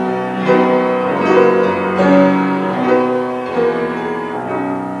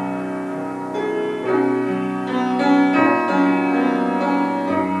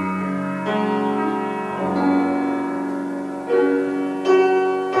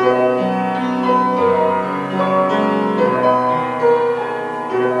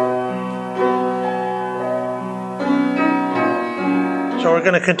So we're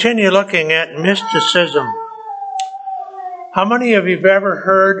going to continue looking at mysticism. How many of you have ever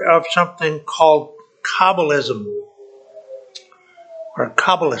heard of something called Kabbalism or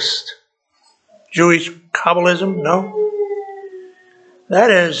Kabbalist? Jewish Kabbalism? No? That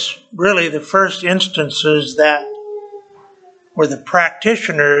is really the first instances that were the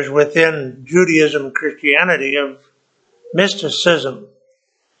practitioners within Judaism and Christianity of mysticism.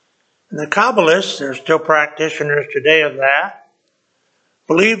 And the Kabbalists, they're still practitioners today of that,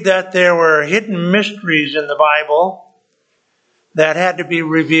 believed that there were hidden mysteries in the Bible that had to be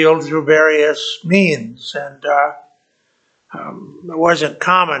revealed through various means. And it wasn't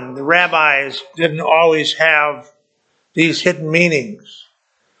common. The rabbis didn't always have these hidden meanings.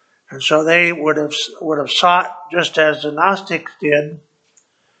 And so they would have sought, just as the Gnostics did,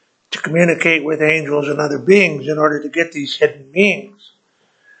 to communicate with angels and other beings in order to get these hidden meanings.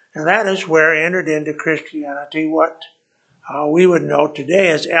 And that is where entered into Christianity what we would know today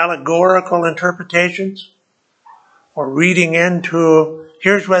as allegorical interpretations, or reading into,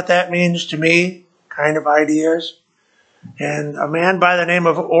 here's what that means to me, kind of ideas. And a man by the name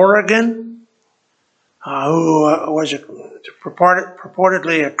of Origen, who was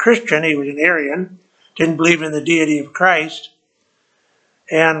purportedly a Christian, he was an Arian, didn't believe in the deity of Christ,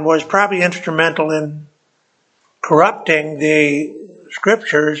 and was probably instrumental in corrupting the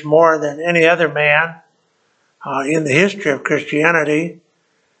scriptures more than any other man in the history of Christianity.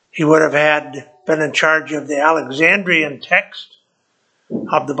 He would have been in charge of the Alexandrian text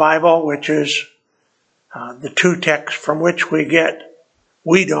of the Bible, which is the two texts from which we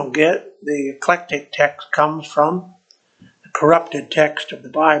don't get. The eclectic text comes from the corrupted text of the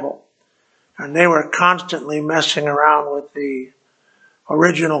Bible. And they were constantly messing around with the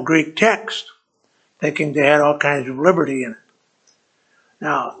original Greek text, thinking they had all kinds of liberty in it.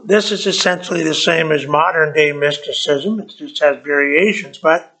 Now, this is essentially the same as modern day mysticism. It just has variations.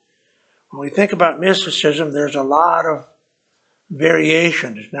 But when we think about mysticism, there's a lot of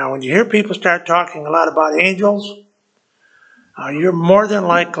variations. Now, when you hear people start talking a lot about angels, you're more than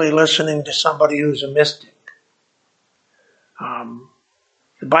likely listening to somebody who's a mystic.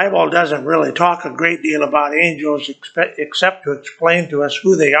 The Bible doesn't really talk a great deal about angels except to explain to us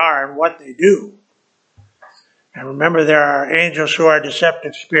who they are and what they do. And remember, there are angels who are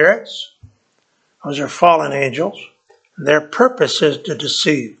deceptive spirits. Those are fallen angels. Their purpose is to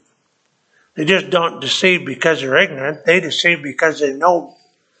deceive. They just don't deceive because they're ignorant. They deceive because they know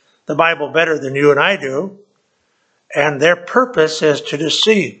the Bible better than you and I do. And their purpose is to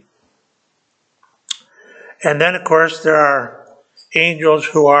deceive. And then, of course, there are angels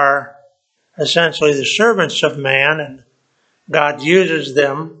who are essentially the servants of man, and God uses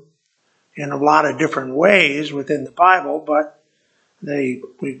them in a lot of different ways within the Bible, but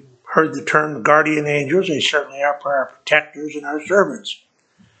we heard the term guardian angels. They certainly are our protectors and our servants.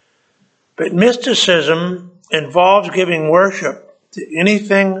 But mysticism involves giving worship to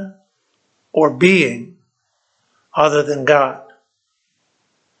anything or being other than God.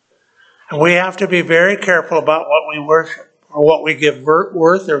 And we have to be very careful about what we worship or what we give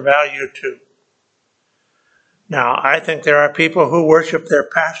worth or value to. Now, I think there are people who worship their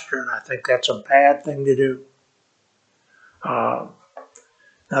pastor, and I think that's a bad thing to do. Now,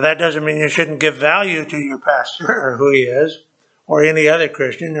 that doesn't mean you shouldn't give value to your pastor or who he is, or any other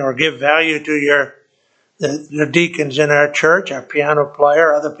Christian, or give value to the deacons in our church, our piano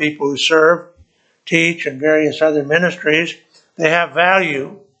player, other people who serve, teach, and various other ministries. They have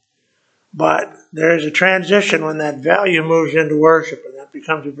value, but there is a transition when that value moves into worship, and that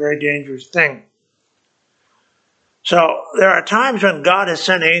becomes a very dangerous thing. So there are times when God has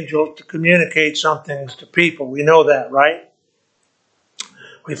sent angels to communicate some things to people. We know that, right?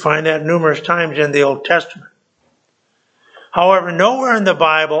 We find that numerous times in the Old Testament. However, nowhere in the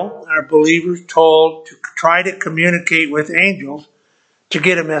Bible are believers told to try to communicate with angels to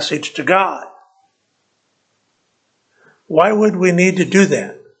get a message to God. Why would we need to do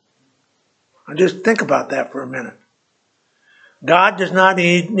that? Just think about that for a minute. God does not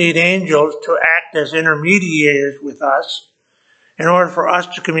need angels to act as intermediaries with us in order for us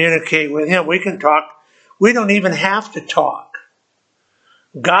to communicate with Him. We can talk. We don't even have to talk.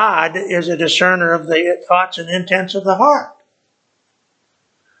 God is a discerner of the thoughts and intents of the heart.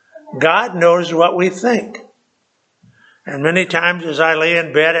 God knows what we think. And many times as I lay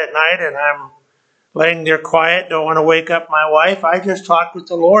in bed at night and I'm laying there quiet, don't want to wake up my wife, I just talk with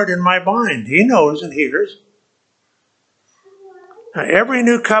the Lord in my mind. He knows and hears. Now, every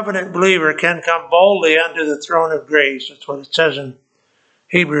new covenant believer can come boldly unto the throne of grace. That's what it says in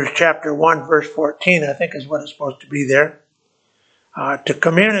Hebrews chapter 1, verse 14, I think is what it's supposed to be there. To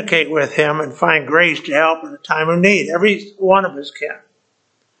communicate with him and find grace to help in a time of need. Every one of us can.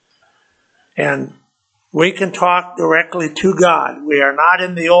 And we can talk directly to God. We are not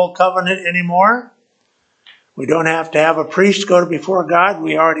in the old covenant anymore. We don't have to have a priest go before God.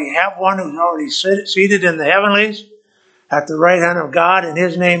 We already have one who's already seated in the heavenlies at the right hand of God, and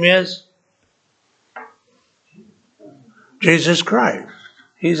his name is Jesus Christ.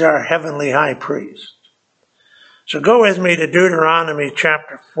 He's our heavenly high priest. So go with me to Deuteronomy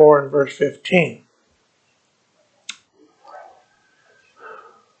chapter 4 and verse 15.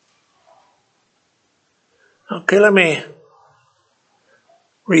 Okay, let me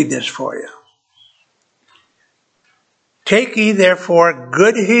read this for you. Take ye therefore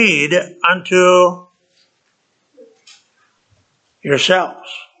good heed unto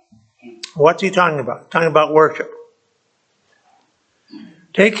yourselves. What's he talking about? Talking about worship.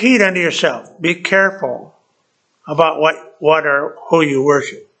 Take heed unto yourself. Be careful about what or who you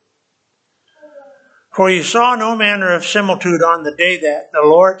worship. For you saw no manner of similitude on the day that the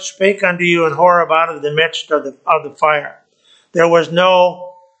Lord spake unto you in Horeb out of the midst of the fire. There was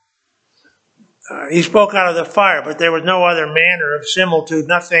no, he spoke out of the fire, but there was no other manner of similitude,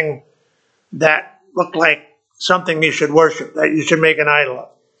 nothing that looked like something you should worship, that you should make an idol of.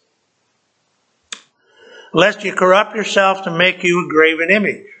 Lest you corrupt yourself to make you a graven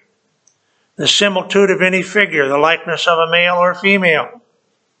image, the similitude of any figure, the likeness of a male or female.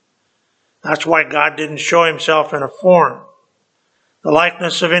 That's why God didn't show himself in a form. The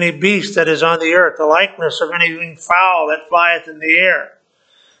likeness of any beast that is on the earth, the likeness of anything foul that flieth in the air,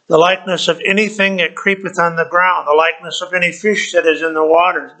 the likeness of anything that creepeth on the ground, the likeness of any fish that is in the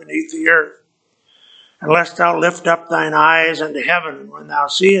waters beneath the earth. Unless thou lift up thine eyes unto heaven, and when thou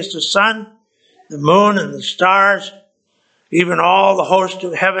seest the sun, the moon, and the stars, even all the host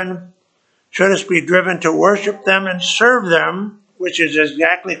of heaven, shouldest be driven to worship them and serve them, which is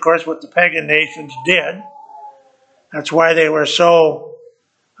exactly, of course, what the pagan nations did. That's why they were so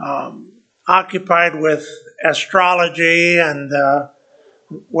occupied with astrology and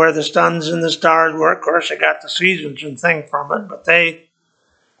where the suns and the stars were. Of course, they got the seasons and things from it, but they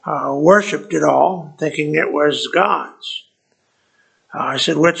worshipped it all, thinking it was God's. I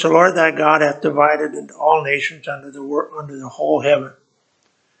said, which the Lord thy God hath divided into all nations under the whole heaven.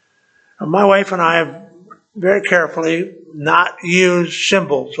 And my wife and I have very carefully not used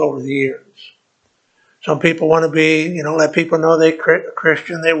symbols over the years. Some people want to be, let people know they're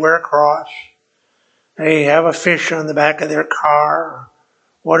Christian. They wear a cross. They have a fish on the back of their car, or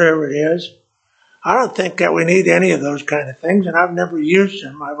whatever it is. I don't think that we need any of those kind of things, and I've never used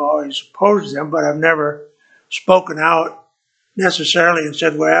them. I've always opposed them, but I've never spoken out necessarily and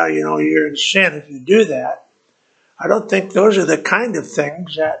said, well, you're in sin if you do that. I don't think those are the kind of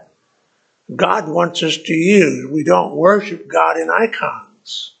things that God wants us to use. We don't worship God in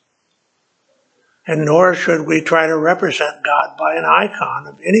icons. And nor should we try to represent God by an icon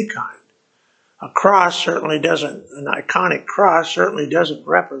of any kind. An iconic cross certainly doesn't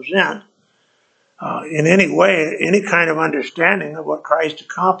represent in any way any kind of understanding of what Christ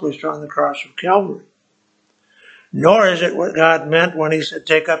accomplished on the cross of Calvary. Nor is it what God meant when he said,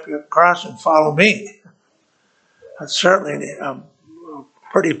 take up your cross and follow me. That's certainly a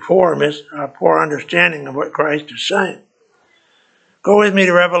pretty poor understanding of what Christ is saying. Go with me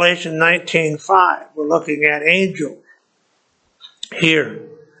to Revelation 19:5. We're looking at angels here.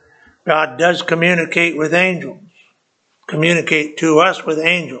 God does communicate with angels, communicate to us with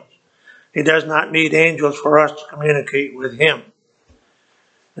angels. He does not need angels for us to communicate with him.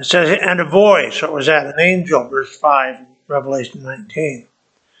 It says, and a voice, what was that? An angel, verse 5, Revelation 19,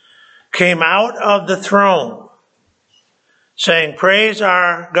 came out of the throne, saying, praise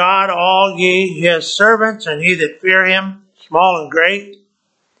our God, all ye his servants, and ye that fear him, small and great.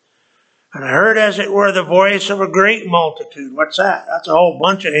 And I heard as it were the voice of a great multitude. What's that? That's a whole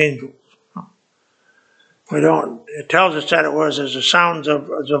bunch of angels. It tells us that it was as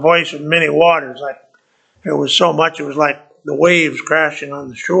the voice of many waters. Like it was so much, it was like the waves crashing on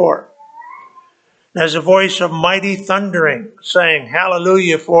the shore. There's a voice of mighty thundering, saying,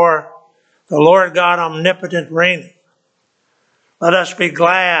 hallelujah, for the Lord God omnipotent reigneth. Let us be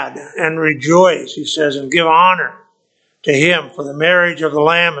glad and rejoice, he says, and give honor to him, for the marriage of the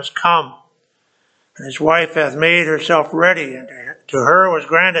Lamb is come, and his wife hath made herself ready, and to her was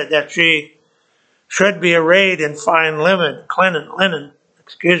granted that she should be arrayed in fine linen, fine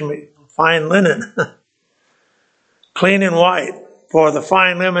linen, clean and white. For the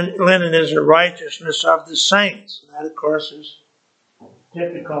fine linen is the righteousness of the saints. That, of course, is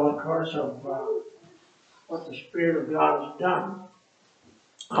typical, of course, of what the Spirit of God has done.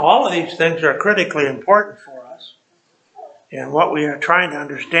 All of these things are critically important for us and what we are trying to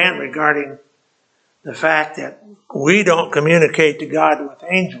understand regarding the fact that we don't communicate to God with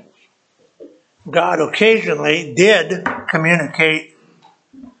angels. God occasionally did communicate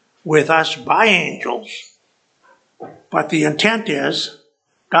with us by angels, but the intent is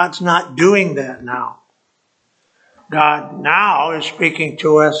God's not doing that now. God now is speaking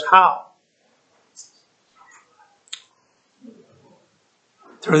to us how?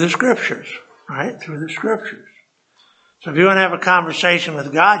 Through the Scriptures, right? Through the Scriptures. So if you want to have a conversation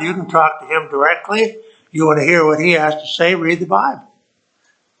with God, you can talk to Him directly. You want to hear what He has to say, read the Bible.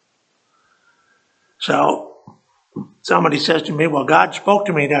 So somebody says to me, well, God spoke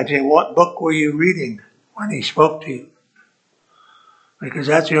to me that day. What book were you reading when He spoke to you? Because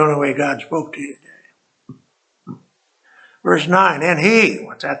that's the only way God spoke to you today. Verse 9, and He,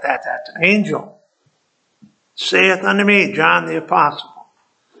 what's that? That's an angel, saith unto me, John the Apostle.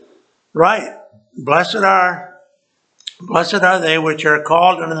 Right, blessed are they which are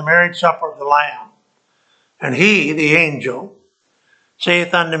called unto the marriage supper of the Lamb. And He, the angel,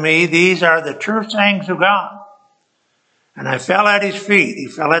 saith unto me, these are the true sayings of God. And I fell at His feet. He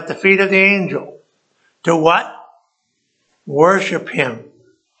fell at the feet of the angel. To what? Worship Him.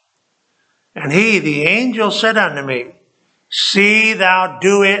 And He, the angel, said unto me, see thou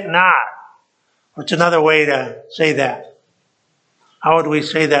do it not. What's another way to say that? How would we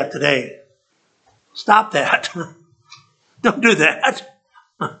say that today? Stop that. Don't do that.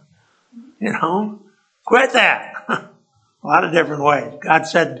 Quit that. A lot of different ways. God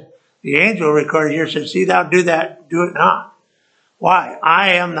said, the angel recorded here said, see thou do that, do it not. Why?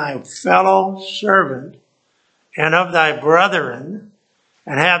 I am thy fellow servant and of thy brethren,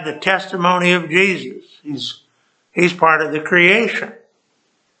 and have the testimony of Jesus. He's part of the creation.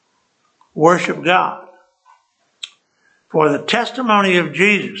 Worship God. For the testimony of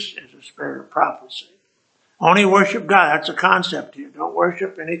Jesus is a spirit of prophecy. Only worship God. That's a concept here. Don't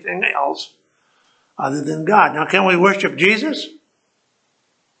worship anything else other than God. Now, can we worship Jesus?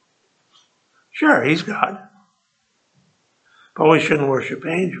 Sure, He's God. But we shouldn't worship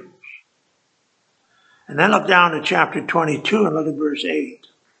angels. And then look down to chapter 22 and look at verse 8.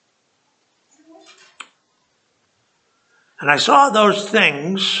 And I saw those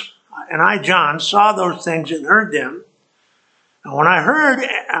things, and I, John, saw those things and heard them. And when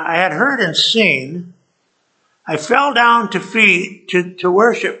I had heard and seen, I fell down to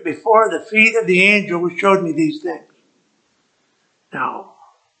worship before the feet of the angel who showed me these things. Now,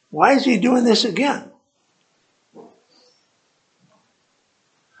 why is he doing this again?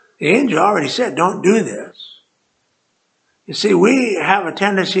 The angel already said, don't do this. You see, we have a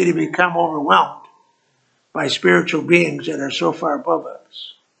tendency to become overwhelmed by spiritual beings that are so far above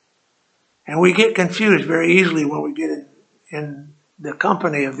us. And we get confused very easily when we get in the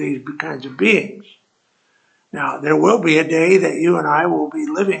company of these kinds of beings. Now, there will be a day that you and I will be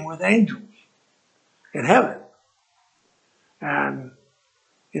living with angels in heaven. And,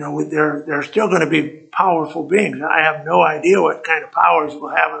 they're still going to be powerful beings. I have no idea what kind of powers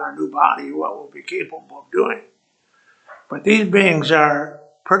we'll have in our new body, what we'll be capable of doing. But these beings are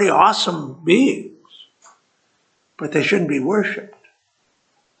pretty awesome beings. But they shouldn't be worshipped.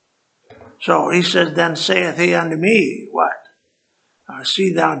 So he says, then saith he unto me, what?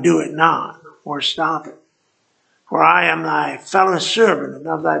 See thou do it not, or stop it. For I am thy fellow servant, and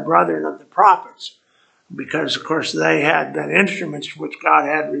of thy brethren of the prophets. Because, of course, they had been instruments which God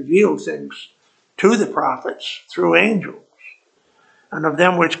had revealed things to the prophets through angels. And of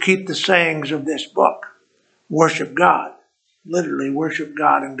them which keep the sayings of this book, worship God. Literally, worship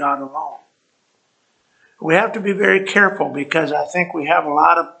God and God alone. We have to be very careful because I think we have a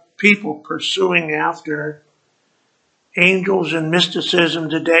lot of people pursuing after angels and mysticism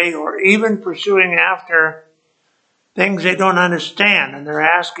today, or even pursuing after things they don't understand, and they're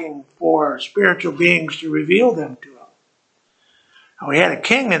asking for spiritual beings to reveal them to them. Now, we had a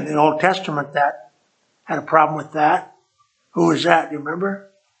king in the Old Testament that had a problem with that. Who was that? Do you remember?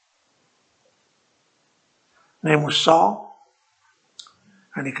 His name was Saul.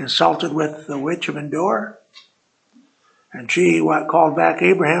 And he consulted with the witch of Endor. And she called back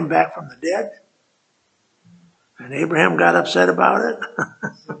Abraham back from the dead. And Abraham got upset about it.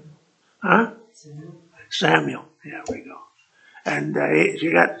 Huh? Samuel. Yeah, there we go. And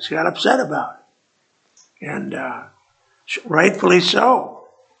she got upset about it. And rightfully so.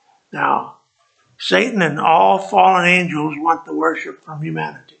 Now, Satan and all fallen angels want the worship from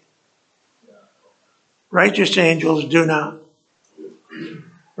humanity. Righteous angels do not.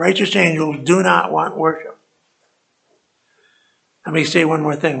 Righteous angels do not want worship. Let me say one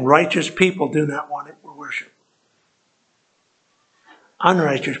more thing. Righteous people do not want it for worship.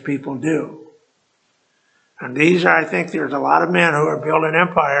 Unrighteous people do. And these are, I think there's a lot of men who are building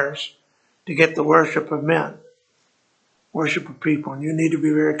empires to get the worship of men. Worship of people. And you need to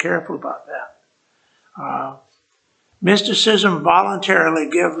be very careful about that. Mysticism voluntarily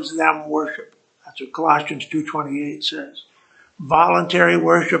gives them worship. That's what Colossians 2:28 says. Voluntary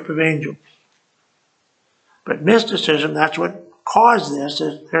worship of angels. But mysticism, that's what caused this,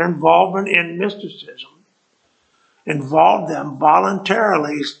 is their involvement in mysticism involved them,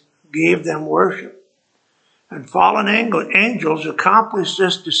 voluntarily gave them worship. And fallen angels accomplished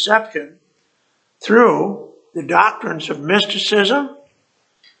this deception through the doctrines of mysticism,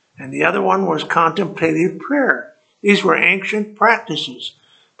 and the other one was contemplative prayer. These were ancient practices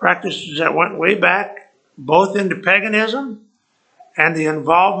that went way back, both into paganism and the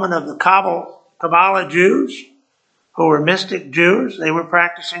involvement of the Kabbalah Jews, who were mystic Jews. They were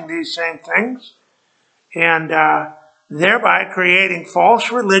practicing these same things, and thereby creating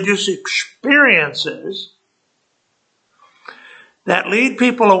false religious experiences that lead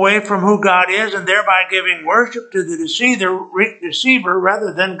people away from who God is, and thereby giving worship to the deceiver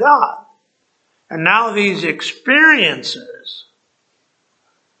rather than God. And now these experiences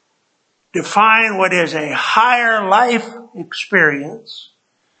define what is a higher life experience,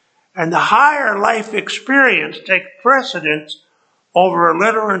 and the higher life experience takes precedence over a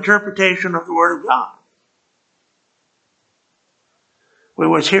literal interpretation of the Word of God. We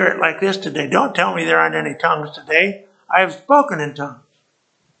always hear it like this today. Don't tell me there aren't any tongues today. I have spoken in tongues.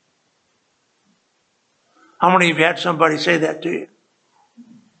 How many of you had somebody say that to you?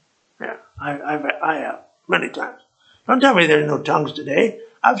 Yeah, I have many times. Don't tell me there's no tongues today.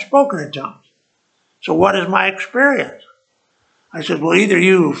 I've spoken in tongues. So what is my experience? I said, well, either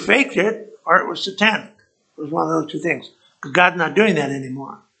you faked it or it was satanic. It was one of those two things. Because God's not doing that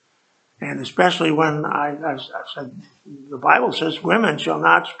anymore. And especially when I said, the Bible says women shall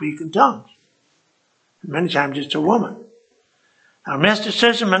not speak in tongues. Many times it's a woman. Now,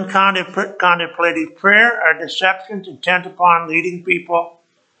 mysticism and contemplative prayer are deceptions intent upon leading people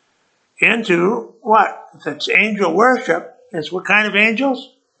into what? If it's angel worship, it's what kind of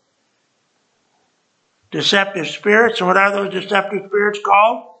angels? Deceptive spirits. And what are those deceptive spirits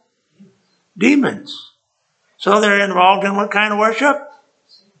called? Demons. So they're involved in what kind of worship?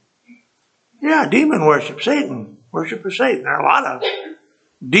 Yeah, demon worship. Satan. Worship of Satan. There are a lot of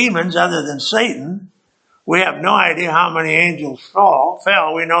demons other than Satan. We have no idea how many angels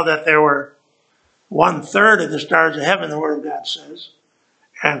fell. We know that there were 1/3 of the stars of heaven, the Word of God says.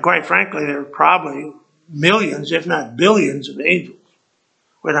 And quite frankly, there are probably millions, if not billions, of angels.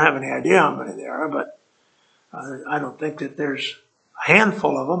 We don't have any idea how many there are, but I don't think that there's a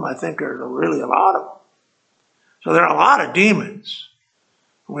handful of them. I think there's really a lot of them. So there are a lot of demons.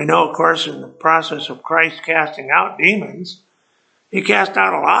 We know, of course, in the process of Christ casting out demons, he cast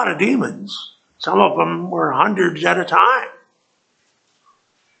out a lot of demons. Some of them were hundreds at a time.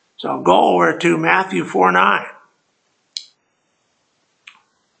 So go over to Matthew 4:9.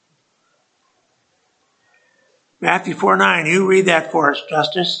 Matthew 4:9, you read that for us,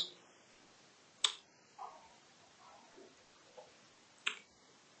 Justice.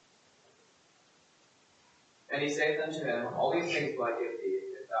 And he saith unto him, all these things will I give thee,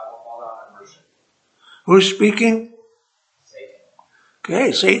 if thou wilt fall down and worship. Who's speaking? Satan.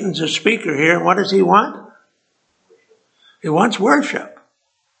 Okay, Satan's a speaker here. What does he want? He wants worship.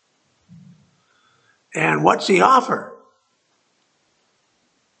 And what's he offer?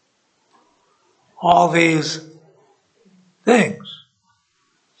 All these things.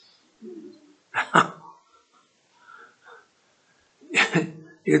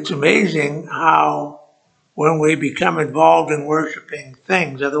 It's amazing how when we become involved in worshiping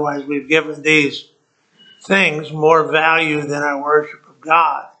things, otherwise we've given these things more value than our worship of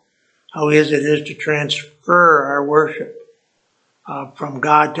God. How easy it is to transfer our worship from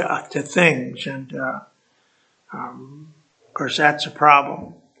God to things. And of course, that's a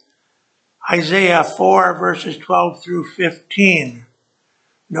problem. Isaiah 4, verses 12 through 15.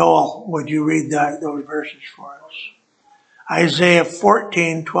 Noel, would you read those verses for us? Isaiah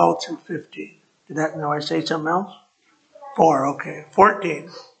 14, 12 through 15. No, I say something else? 4, okay. 14.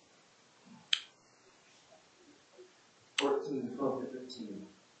 14, 12 to 15.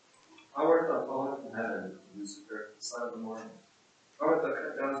 How art thou fallen from heaven, Lucifer, the son of the morning? How art thou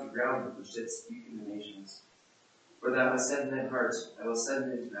cut down to the ground, which didst speak in the nations? For thou hast said in thine heart, I will send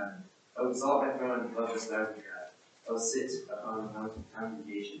him into heaven. I will exalt my throne above the stars of God. I will sit upon the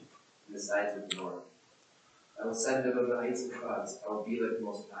congregation in the sides of the north. I will send above the heights of clouds. I will be like the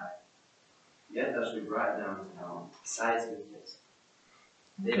Most High. Yet thou shalt be brought down to hell, besides the pit.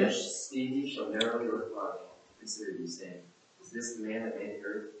 They that see thee shall narrowly look upon thee, consider thee, saying, Is this the man that made the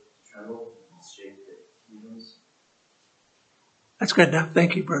earth to tremble and shake the kingdoms? That's good enough.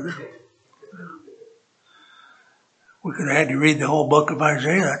 Thank you, brother. We could have had you read the whole book of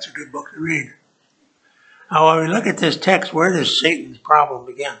Isaiah. That's a good book to read. Now, when we look at this text, where does Satan's problem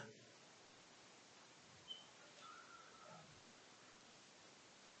begin?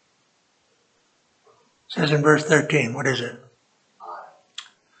 It says in verse 13, what is it?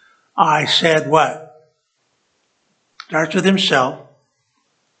 I said what? Starts with himself.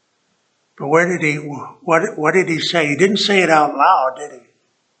 But what did he say? He didn't say it out loud, did he?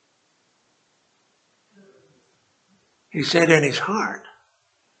 He said in his heart.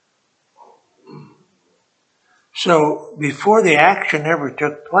 So before the action ever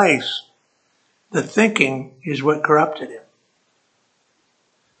took place, the thinking is what corrupted him.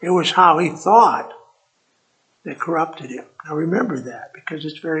 It was how he thought that corrupted him. Now remember that, because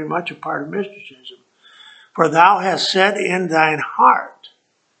it's very much a part of mysticism. For thou hast said in thine heart,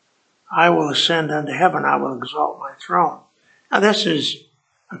 I will ascend unto heaven, I will exalt my throne. Now this is,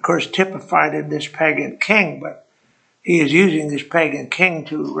 of course, typified in this pagan king, but he is using this pagan king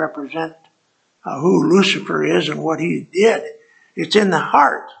to represent who Lucifer is and what he did. It's in the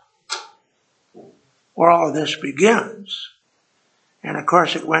heart where all of this begins. And of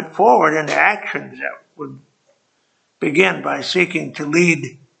course it went forward into actions that would begin by seeking to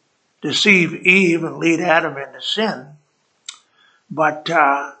deceive Eve and lead Adam into sin. But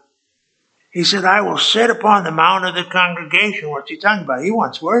he said, I will sit upon the mount of the congregation. What's he talking about? He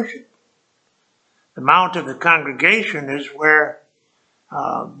wants worship. The mount of the congregation is where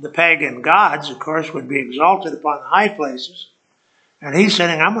the pagan gods, of course, would be exalted upon the high places. And he's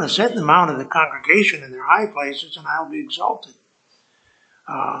saying, I'm going to sit in the mount of the congregation in their high places and I'll be exalted.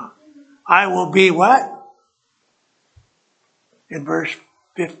 I will be what? In verse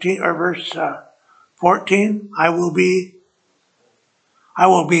 15 or verse 14, I will be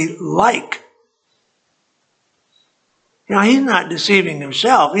like. You know, he's not deceiving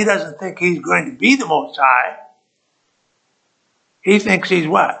himself. He doesn't think he's going to be the Most High. He thinks he's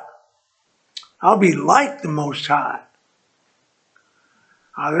what? I'll be like the Most High.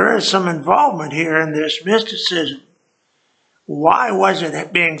 There is some involvement here in this mysticism. Why was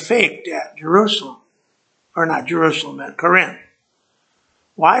it being faked at Jerusalem? Or not Jerusalem, at Corinth.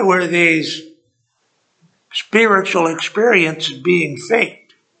 Why were these spiritual experiences being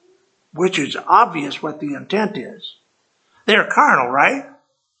faked? Which is obvious what the intent is. They're carnal, right?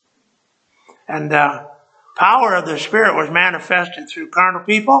 And the power of the Spirit was manifested through carnal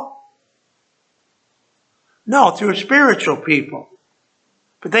people? No, through spiritual people.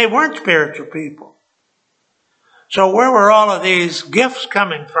 But they weren't spiritual people. So where were all of these gifts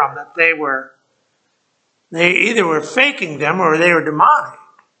coming from that they either were faking them or they were demonic?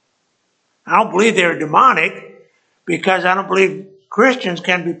 I don't believe they were demonic because I don't believe Christians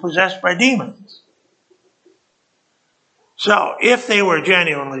can be possessed by demons. So if they were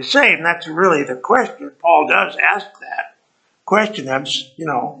genuinely saved, and that's really the question, Paul does ask that question,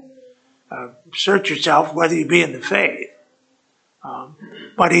 search yourself whether you be in the faith.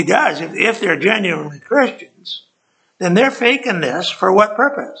 But he does, if they're genuinely Christians, then they're faking this for what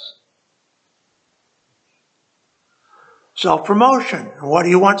purpose? Self-promotion. And what do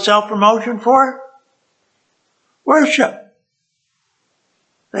you want self-promotion for? Worship.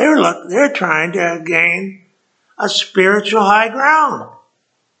 They're trying to gain a spiritual high ground.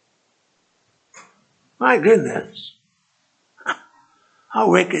 My goodness.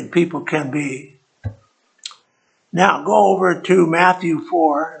 How wicked people can be. Now go over to Matthew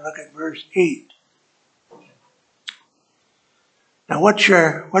 4 and look at verse 8. Now what's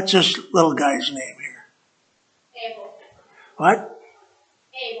this little guy's name here? Abel. What?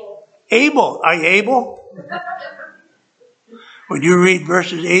 Abel. Abel. Are you able? Would you read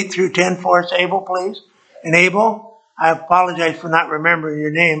verses 8 through 10 for us, Abel, please? And Abel, I apologize for not remembering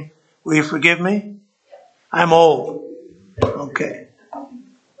your name. Will you forgive me? I'm old. Okay.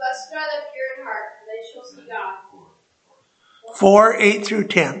 Blessed are the pure in heart, for they shall see God. 4, 8 through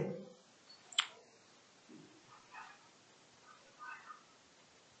 10.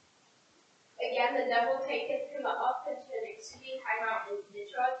 Again, the devil taketh him up into an exceeding high mountain, and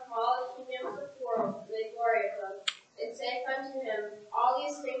showeth him all the kingdoms of the world, and the glory of them, and saith unto him, All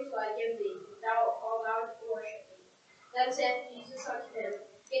these things will I give thee, if thou wilt fall down and worship me. Then saith Jesus unto him,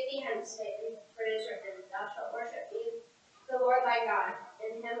 Get thee hence, Satan, for it is written, Thou shalt worship me, the Lord thy God,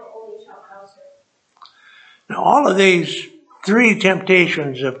 and him only shalt Now, all of these three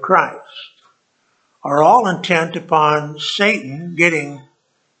temptations of Christ are all intent upon Satan getting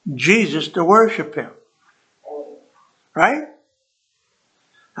Jesus to worship him. Right?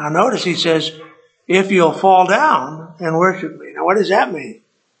 Now notice he says, if you'll fall down and worship me. Now what does that mean?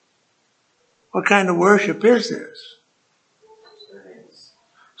 What kind of worship is this?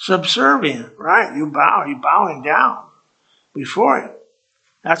 Subservient, right? You're bowing down before him.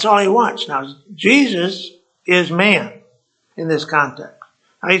 That's all he wants. Now Jesus is man in this context.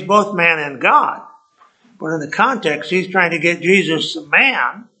 Now he's both man and God. But in the context, he's trying to get Jesus, the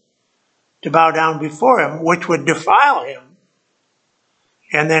man, to bow down before him, which would defile him.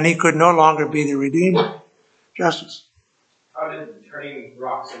 And then he could no longer be the Redeemer. Justice. How did turning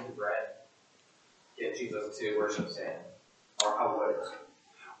rocks into bread get Jesus to worship Satan? Or how would it?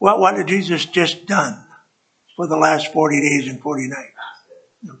 Well, what had Jesus just done for the last 40 days and 40 nights?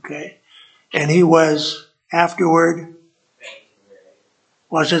 Okay. And he was afterward,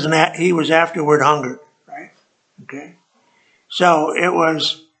 he was afterward hungered, right? Okay. So it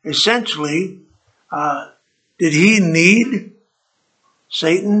was essentially, did he need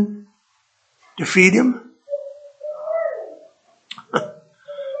Satan to feed him?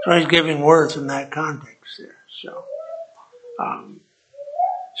 So he's giving worth in that context there.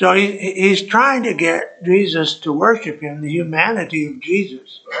 So he's trying to get Jesus to worship him, the humanity of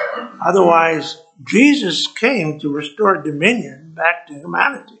Jesus. Otherwise, Jesus came to restore dominion back to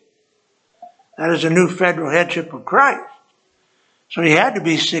humanity. That is a new federal headship of Christ. So he had to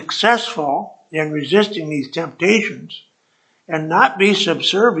be successful in resisting these temptations and not be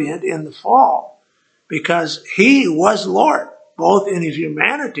subservient in the fall, because he was Lord, both in his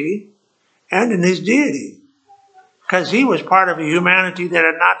humanity and in his deity, because he was part of a humanity that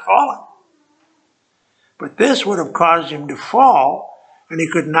had not fallen. But this would have caused him to fall, and he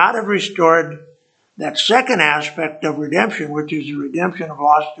could not have restored that second aspect of redemption, which is the redemption of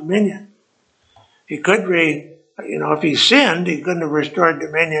lost dominion. He could, if he sinned, he couldn't have restored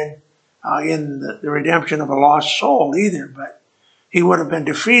dominion in the redemption of a lost soul either, but he would have been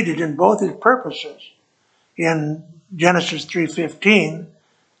defeated in both his purposes. In Genesis 3:15,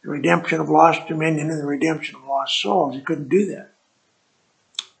 the redemption of lost dominion and the redemption of lost souls, he couldn't do that.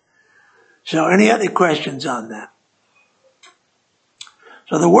 So any other questions on that?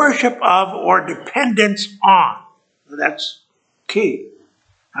 So the worship of or dependence on, that's key.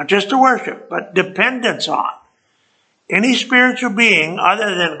 Not just to worship, but dependence on any spiritual being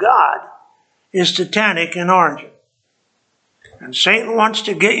other than God is satanic in origin. And Satan wants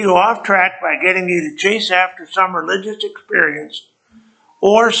to get you off track by getting you to chase after some religious experience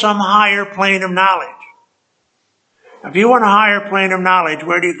or some higher plane of knowledge. If you want a higher plane of knowledge,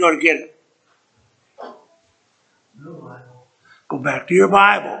 where do you go to get it? Go back to your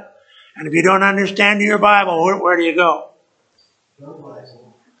Bible. And if you don't understand your Bible, where do you go?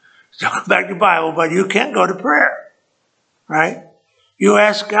 So go back to the Bible, but you can't go to prayer. Right? You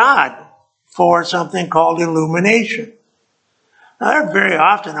ask God for something called illumination. Now, very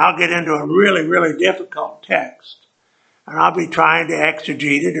often I'll get into a really, really difficult text, and I'll be trying to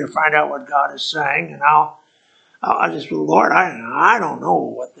exegete it or find out what God is saying, and I'll just go, Lord, I don't know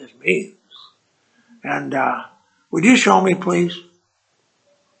what this means. And would you show me, please?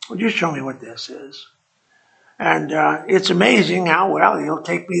 Would you show me what this is? And it's amazing how well he'll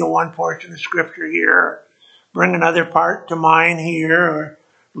take me to one portion of Scripture here, or bring another part to mind here, or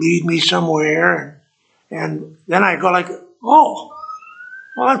lead me somewhere, and then I go like, oh,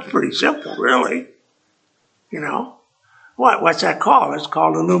 well, that's pretty simple, really. You know, what's that called? It's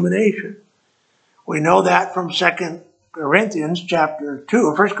called illumination. We know that from 1 Corinthians chapter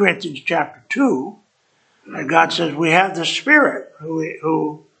 2, and God says we have the Spirit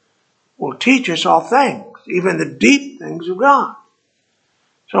who will teach us all things, even the deep things of God.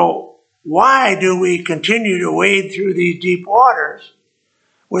 So why do we continue to wade through these deep waters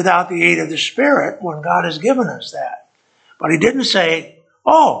without the aid of the Spirit when God has given us that? But he didn't say,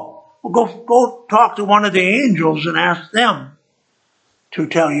 oh, well, go talk to one of the angels and ask them to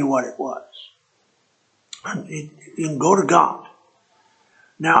tell you what it was. You can go to God.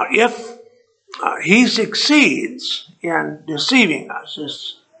 Now, if he succeeds in deceiving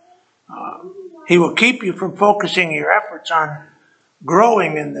us, he will keep you from focusing your efforts on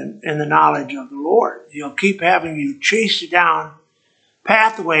growing in the knowledge of the Lord. He'll keep having you chase down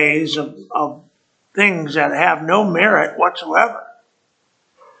pathways of things that have no merit whatsoever.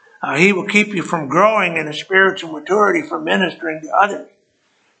 He will keep you from growing in a spiritual maturity for ministering to others.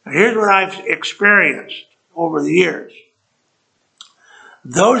 Now, here's what I've experienced over the years.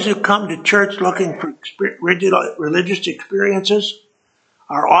 Those who come to church looking for religious experiences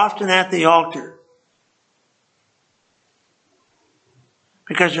are often at the altar.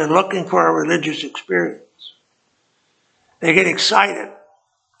 because they're looking for a religious experience. They get excited.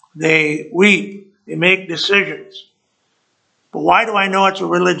 They weep. They make decisions. But why do I know it's a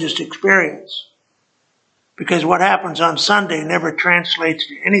religious experience? Because what happens on Sunday never translates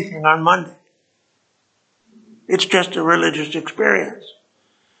to anything on Monday. It's just a religious experience.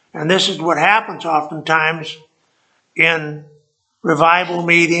 And this is what happens oftentimes in revival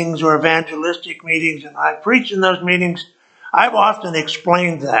meetings or evangelistic meetings. And I preach in those meetings. I've often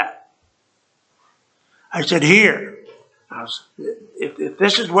explained that. I said, here, if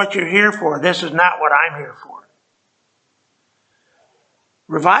this is what you're here for, this is not what I'm here for.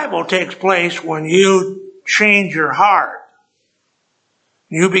 Revival takes place when you change your heart.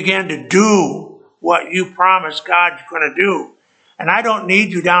 You begin to do what you promised God's going to do. And I don't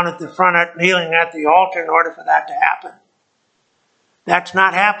need you down at the front kneeling at the altar in order for that to happen. That's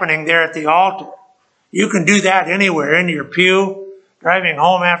not happening there at the altar. You can do that anywhere, in your pew, driving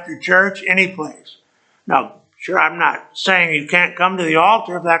home after church, any place. Now, sure, I'm not saying you can't come to the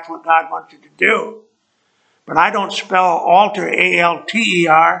altar if that's what God wants you to do. But I don't spell altar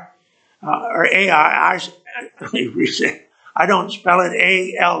A-L-T-E-R or A-R. I don't spell it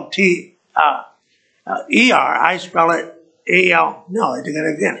A-L-T-E-R. I spell it A-L. No, I did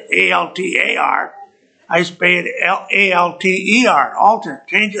it again. A-L-T-A-R. I spell it A-L-T-E-R. Altar.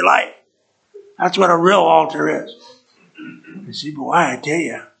 Change your life. That's what a real altar is. You see, boy, I tell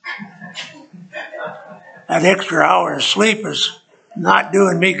you, that extra hour of sleep is not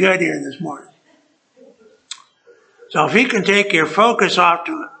doing me good here this morning. So if he can take your focus off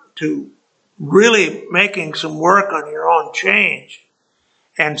to really making some work on your own change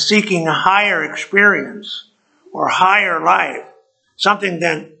and seeking a higher experience or higher life, something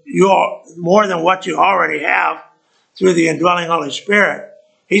than more than what you already have through the indwelling Holy Spirit,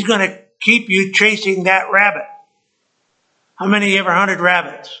 he's going to keep you chasing that rabbit. How many of you ever hunted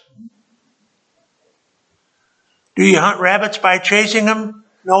rabbits? Do you hunt rabbits by chasing them,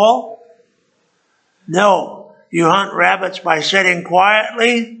 Noel? No. You hunt rabbits by sitting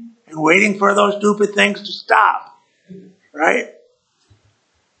quietly and waiting for those stupid things to stop. Right?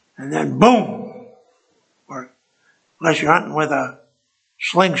 And then boom. Or unless you're hunting with a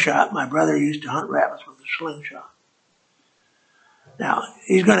slingshot. My brother used to hunt rabbits with a slingshot. Now,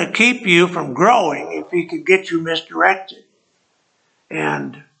 he's going to keep you from growing if he could get you misdirected.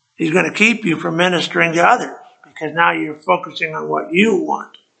 And he's going to keep you from ministering to others because now you're focusing on what you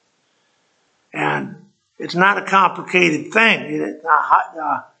want. And it's not a complicated thing.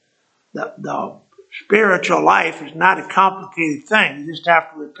 The spiritual life is not a complicated thing. You just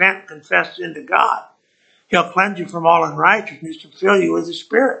have to repent and confess sin to God. He'll cleanse you from all unrighteousness and fill you with the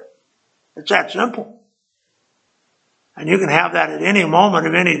Spirit. It's that simple. And you can have that at any moment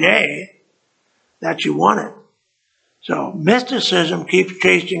of any day that you want it. So mysticism keeps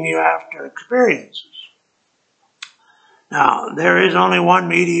chasing you after experiences. Now, there is only one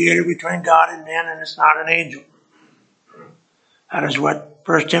mediator between God and men, and it's not an angel. That is what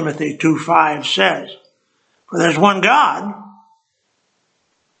 1 Timothy 2:5 says. For there's one God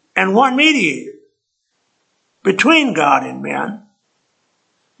and one mediator between God and men,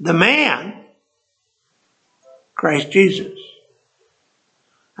 the man, Christ Jesus.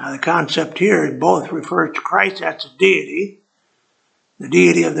 Now, the concept here both refers to Christ, that's a deity. The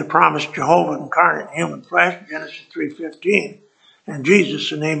deity of the promised Jehovah incarnate in human flesh, Genesis 3:15, and Jesus,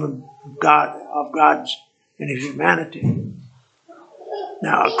 the name of God's in his humanity.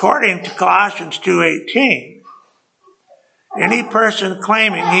 Now, according to Colossians 2:18, any person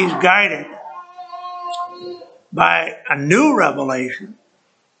claiming he's guided by a new revelation,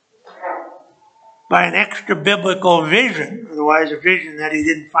 by an extra biblical vision, otherwise a vision that he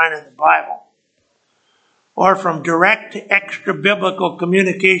didn't find in the Bible, or from direct extra biblical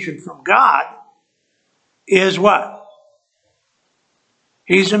communication from God, is what?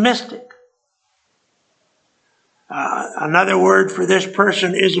 He's a mystic. Another word for this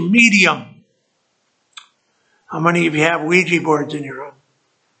person is a medium. How many of you have Ouija boards in your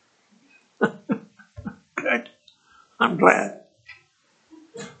home? Good. I'm glad.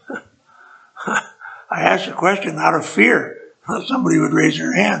 I asked the question out of fear. Somebody would raise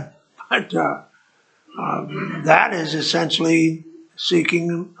their hand. But that is essentially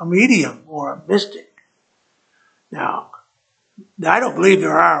seeking a medium or a mystic. Now, I don't believe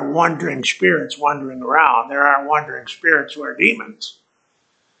there are wandering spirits wandering around. There are wandering spirits who are demons.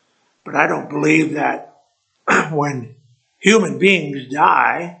 But I don't believe that when human beings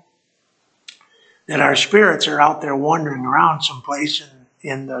die, that our spirits are out there wandering around someplace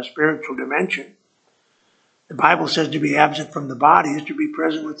in the spiritual dimension. The Bible says to be absent from the body is to be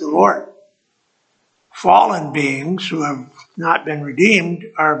present with the Lord. fallen beings who have not been redeemed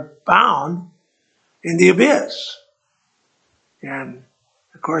are bound in the abyss. And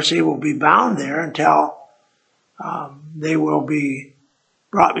of course, they will be bound there until they will be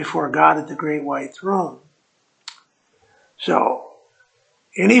brought before God at the great white throne. So,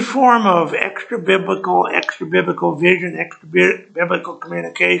 any form of extra-biblical vision, extra-biblical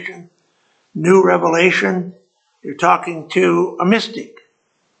communication, new revelation, you're talking to a mystic.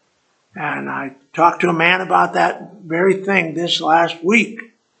 And I talked to a man about that very thing this last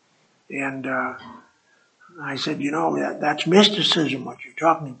week. And I said, that's mysticism, what you're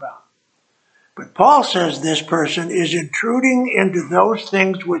talking about. But Paul says this person is intruding into those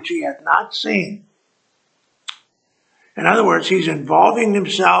things which he hath not seen. In other words, he's involving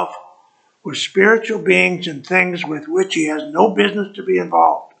himself with spiritual beings and things with which he has no business to be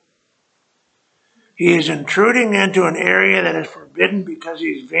involved. He is intruding into an area that is forbidden because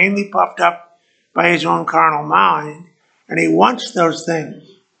he's vainly puffed up by his own carnal mind, and he wants those things.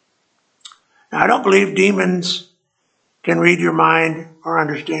 Now, I don't believe demons can read your mind or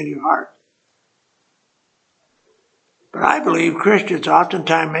understand your heart. But I believe Christians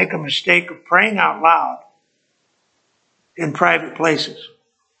oftentimes make a mistake of praying out loud in private places.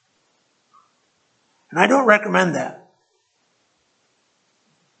 And I don't recommend that.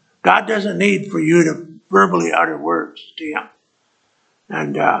 God doesn't need for you to verbally utter words to him.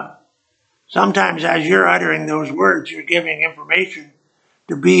 And sometimes as you're uttering those words, you're giving information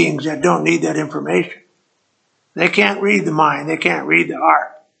to beings that don't need that information. They can't read the mind. They can't read the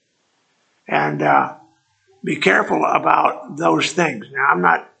heart. And be careful about those things. Now, I'm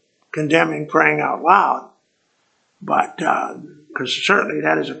not condemning praying out loud, but because certainly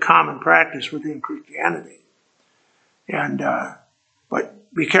that is a common practice within Christianity. And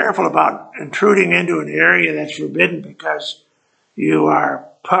but be careful about intruding into an area that's forbidden because you are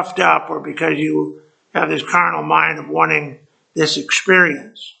puffed up or because you have this carnal mind of wanting this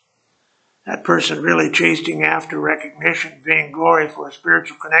experience. That person really chasing after recognition, vainglory for a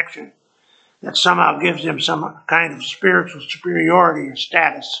spiritual connection that somehow gives them some kind of spiritual superiority or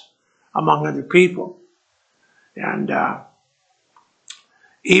status among other people. And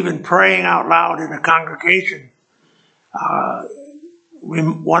even praying out loud in a congregation, we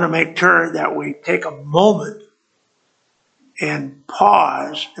want to make sure that we take a moment and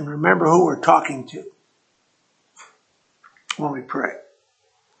pause and remember who we're talking to when we pray.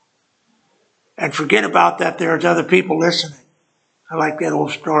 And forget about that there's other people listening. I like that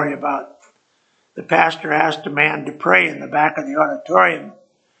old story about the pastor asked a man to pray in the back of the auditorium.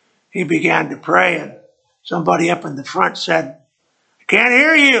 He began to pray and somebody up in the front said, "I can't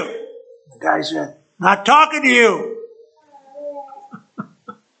hear you." The guy said, "Not talking to you."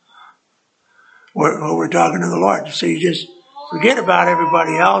 We're talking to the Lord. So you just forget about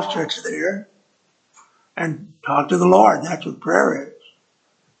everybody else that's there and talk to the Lord. That's what prayer is.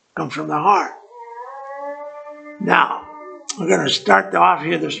 It comes from the heart. Now, we're going to start off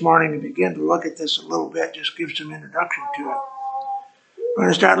here this morning and begin to look at this a little bit, just give some introduction to it. We're going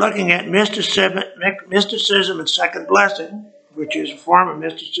to start looking at mysticism and second blessing, which is a form of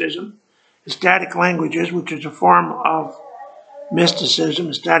mysticism. Ecstatic languages, which is a form of mysticism.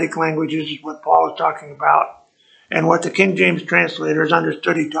 Ecstatic languages is what Paul is talking about and what the King James translators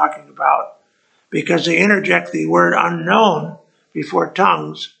understood he talking about because they interject the word unknown before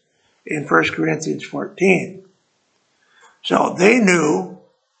tongues in 1 Corinthians 14. So they knew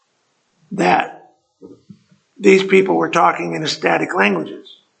that these people were talking in ecstatic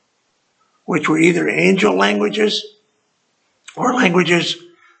languages, which were either angel languages or languages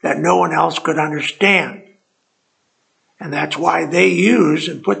that no one else could understand. And that's why they use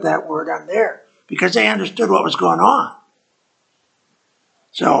and put that word on there, because they understood what was going on.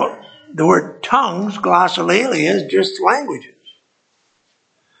 So the word tongues, glossolalia, is just languages.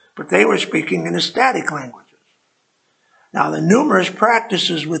 But they were speaking in ecstatic languages. Now, the numerous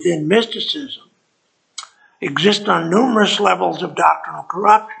practices within mysticism exist on numerous levels of doctrinal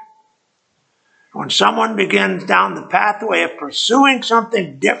corruption. When someone begins down the pathway of pursuing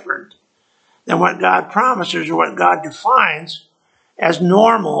something different than what God promises or what God defines as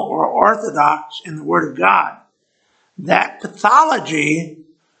normal or orthodox in the Word of God, that pathology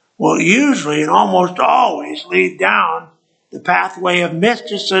will usually and almost always lead down the pathway of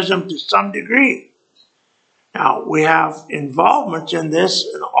mysticism to some degree. Now, we have involvements in this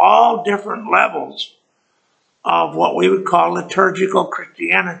in all different levels of what we would call liturgical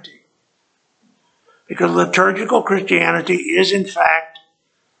Christianity. Because liturgical Christianity is, in fact,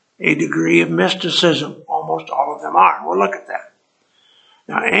 a degree of mysticism. Almost all of them are. We'll look at that.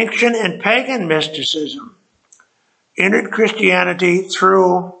 Now, ancient and pagan mysticism entered Christianity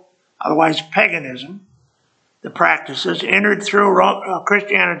through otherwise paganism, the practices, entered through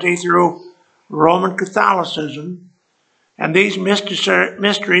Christianity through Roman Catholicism, and these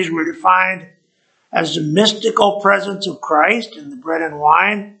mysteries were defined as the mystical presence of Christ in the bread and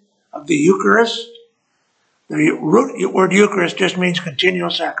wine of the Eucharist. The root word Eucharist just means continual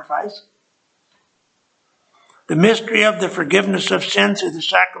sacrifice. The mystery of the forgiveness of sins through the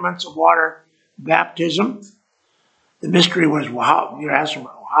sacraments of water baptism. The mystery was, wow, you're asking,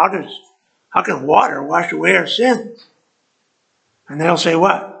 how can water wash away our sins? And they'll say,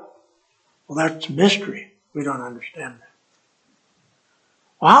 what? Well, that's a mystery. We don't understand that.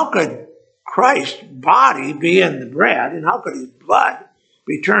 Well, how could Christ's body be in the bread, and how could his blood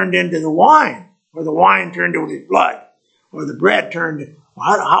be turned into the wine, or the wine turned into his blood, or the bread turned into...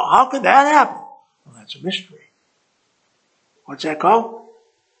 Well, how could that happen? Well, that's a mystery. What's that called?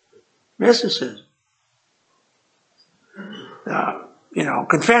 Mysticism.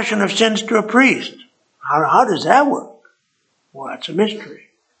 Confession of sins to a priest. How does that work? Well, that's a mystery.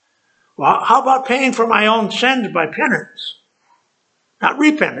 Well, how about paying for my own sins by penance? Not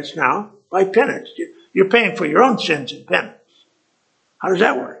repentance now, by penance. You're paying for your own sins in penance. How does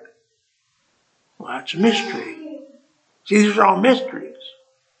that work? Well, that's a mystery. See, these are all mysteries.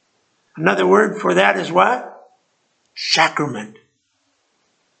 Another word for that is what? Sacrament.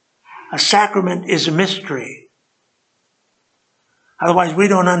 A sacrament is a mystery. Otherwise, we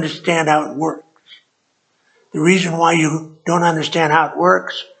don't understand how it works. The reason why you don't understand how it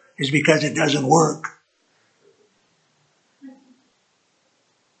works is because it doesn't work.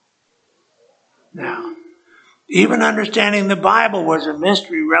 Now, even understanding the Bible was a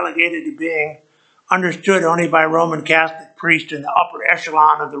mystery relegated to being understood only by Roman Catholic priests in the upper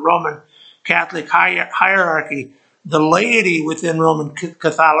echelon of the Roman Catholic hierarchy. The laity within Roman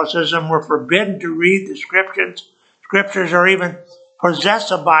Catholicism were forbidden to read the scriptures or even possess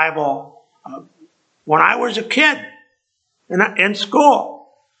a Bible. When I was a kid in school,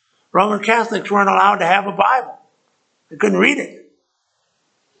 Roman Catholics weren't allowed to have a Bible. They couldn't read it.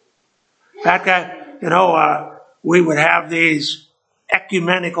 In fact, we would have these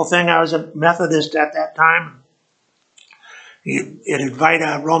ecumenical thing. I was a Methodist at that time. You'd invite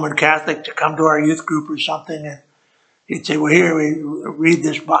a Roman Catholic to come to our youth group or something, and he'd say, well, here, we read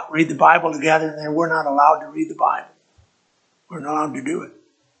the Bible together, and we're not allowed to read the Bible. We're not allowed to do it.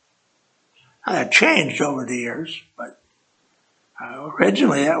 Now, that changed over the years, but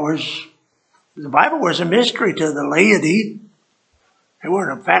originally the Bible was a mystery to the laity. They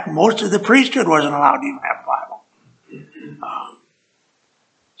weren't. In fact, most of the priesthood wasn't allowed to even have a Bible.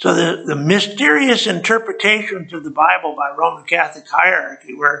 So the mysterious interpretations of the Bible by Roman Catholic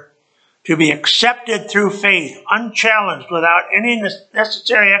hierarchy were to be accepted through faith, unchallenged, without any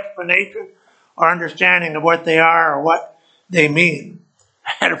necessary explanation or understanding of what they are or what they mean.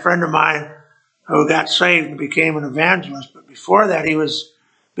 I had a friend of mine who got saved and became an evangelist, but before that he was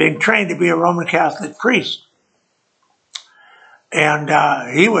being trained to be a Roman Catholic priest. And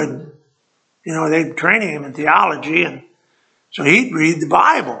he would, they'd train him in theology, and so he'd read the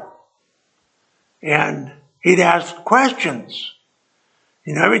Bible. And he'd ask questions.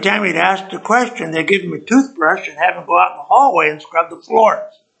 Every time he'd ask a question, they'd give him a toothbrush and have him go out in the hallway and scrub the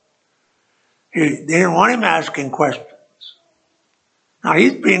floors. They didn't want him asking questions. Now,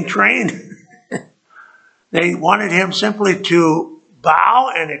 he's being trained. They wanted him simply to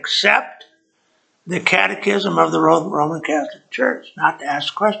bow and accept the catechism of the Roman Catholic Church, not to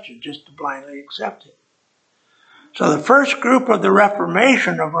ask questions, just to blindly accept it. So the first group of the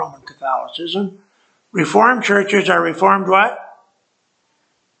Reformation of Roman Catholicism, Reformed churches are Reformed what?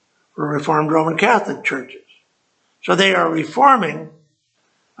 Reformed Roman Catholic churches. So they are reforming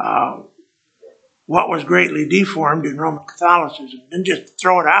what was greatly deformed in Roman Catholicism. Didn't just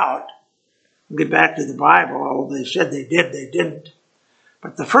throw it out and get back to the Bible. Although they said they did, they didn't.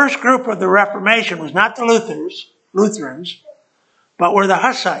 But the first group of the Reformation was not the Lutherans, but were the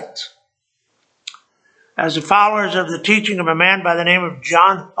Hussites. As the followers of the teaching of a man by the name of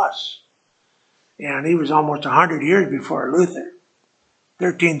John Huss. And he was almost 100 years before Luther.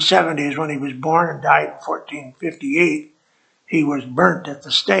 1370 is when he was born and died in 1458. He was burnt at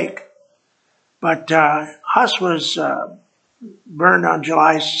the stake. But Huss was burned on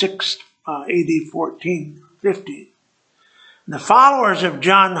July 6th, AD 1450. The followers of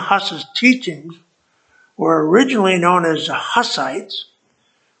John Huss's teachings were originally known as the Hussites,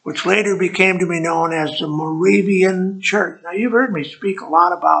 which later became to be known as the Moravian Church. Now, you've heard me speak a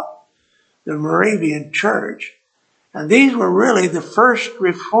lot about the Moravian Church, and these were really the first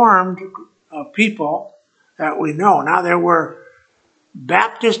Reformed people that we know. Now, there were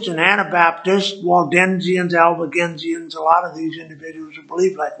Baptists and Anabaptists, Waldensians, Albigensians, a lot of these individuals who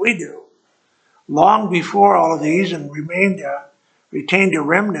believe like we do, long before all of these, and retained a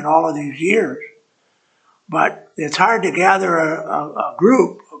remnant all of these years. But it's hard to gather a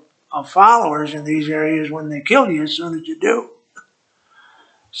group of followers in these areas when they kill you as soon as you do.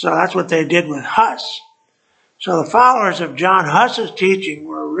 So that's what they did with Huss. So the followers of John Huss's teaching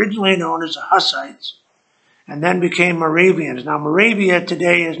were originally known as the Hussites and then became Moravians. Now, Moravia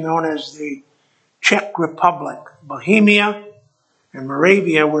today is known as the Czech Republic. Bohemia and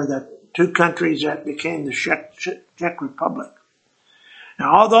Moravia were the two countries that became the Czech Republic.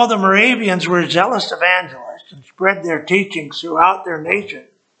 Now, although the Moravians were zealous evangelists and spread their teachings throughout their nation,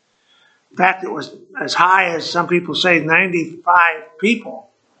 in fact, it was as high as some people say 95 people,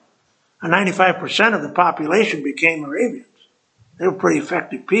 and 95% of the population became Moravians. They were pretty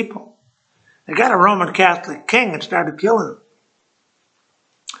effective people. They got a Roman Catholic king and started killing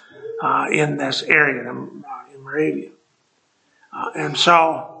them in this area, in Moravia. And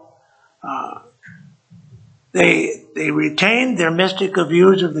so they retained their mystical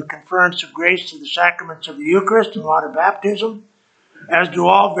views of the conference of grace through the sacraments of the Eucharist and water baptism, as do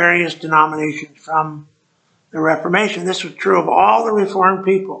all various denominations from the Reformation. This was true of all the Reformed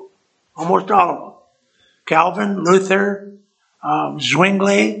people, almost all of them. Calvin, Luther,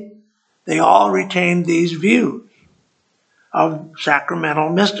 Zwingli, they all retained these views of sacramental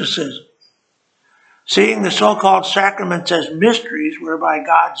mysticism. Seeing the so-called sacraments as mysteries whereby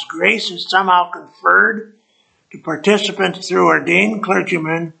God's grace is somehow conferred to participants through ordained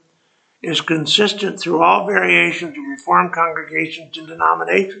clergymen is consistent through all variations of Reformed congregations and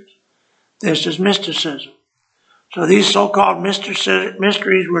denominations. This is mysticism. So these so-called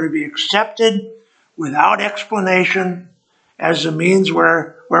mysteries were to be accepted without explanation as a means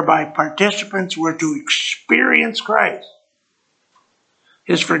whereby participants were to experience Christ,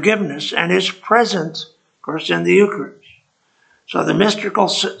 His forgiveness, and His presence, of course, in the Eucharist. So the mystical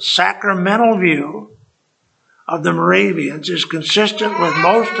sacramental view of the Moravians is consistent with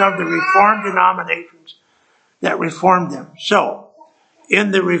most of the Reformed denominations that reformed them. So,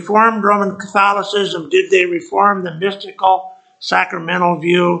 in the Reformed Roman Catholicism, did they reform the mystical sacramental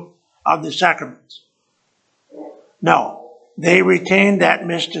view of the sacraments? No. They retained that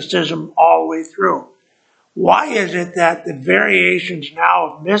mysticism all the way through. Why is it that the variations now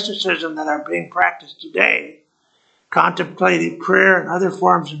of mysticism that are being practiced today, contemplative prayer and other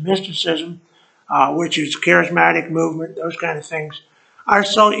forms of mysticism, which is charismatic movement, those kind of things, are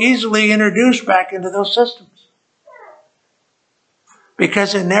so easily introduced back into those systems?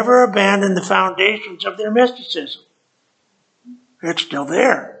 Because they never abandoned the foundations of their mysticism. It's still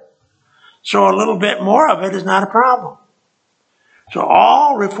there. So a little bit more of it is not a problem. So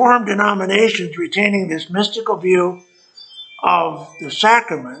all Reformed denominations retaining this mystical view of the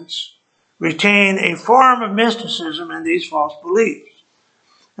sacraments retain a form of mysticism in these false beliefs.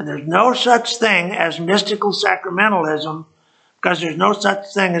 And there's no such thing as mystical sacramentalism because there's no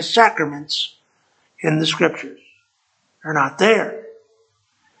such thing as sacraments in the scriptures. They're not there.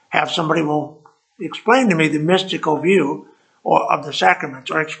 Have somebody will explain to me the mystical view of the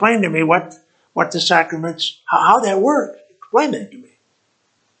sacraments, or explain to me what the sacraments, how that works. Explain that to me.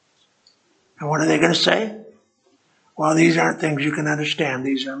 And what are they going to say? Well, these aren't things you can understand.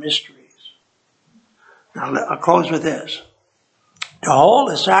 These are mysteries. Now, I'll close with this. To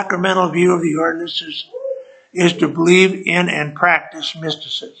hold a sacramental view of the ordinances is to believe in and practice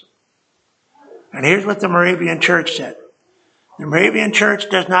mysticism. And here's what the Moravian Church said. The Moravian Church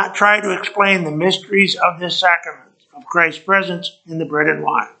does not try to explain the mysteries of this sacrament, of Christ's presence in the bread and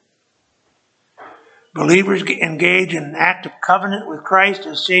wine. Believers engage in an act of covenant with Christ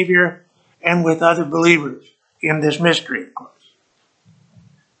as Savior and with other believers in this mystery, of course.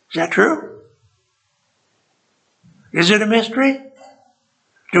 Is that true? Is it a mystery?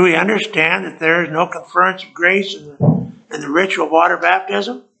 Do we understand that there is no conference of grace in the ritual of water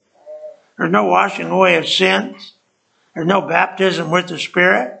baptism? There's no washing away of sins. There's no baptism with the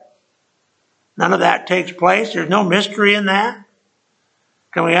Spirit. None of that takes place. There's no mystery in that.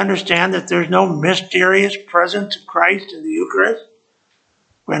 Can we understand that there's no mysterious presence of Christ in the Eucharist?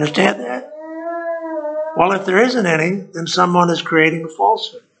 We understand that? Well, if there isn't any, then someone is creating a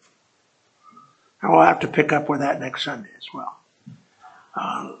falsehood. And we'll have to pick up with that next Sunday as well.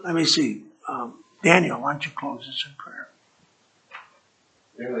 Let me see. Daniel, why don't you close this in prayer?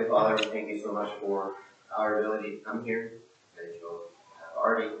 Heavenly Father, we thank you so much for our ability to come here, that you'll have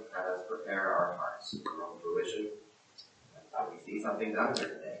already had us prepare our hearts for your own fruition. That we see something done here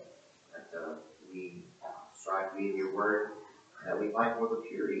today, that we strive to be in your word, that we fight for the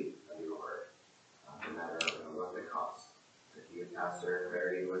purity of your word, no matter what the cost. That you your pastor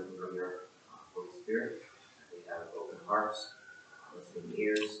clarity working from your Holy Spirit. We have open hearts, listening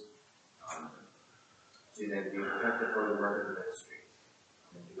ears, to then be protected for the work of the ministry,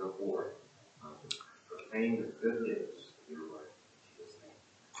 and to go forward, proclaim the good news of your word. In Jesus'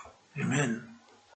 name. Amen.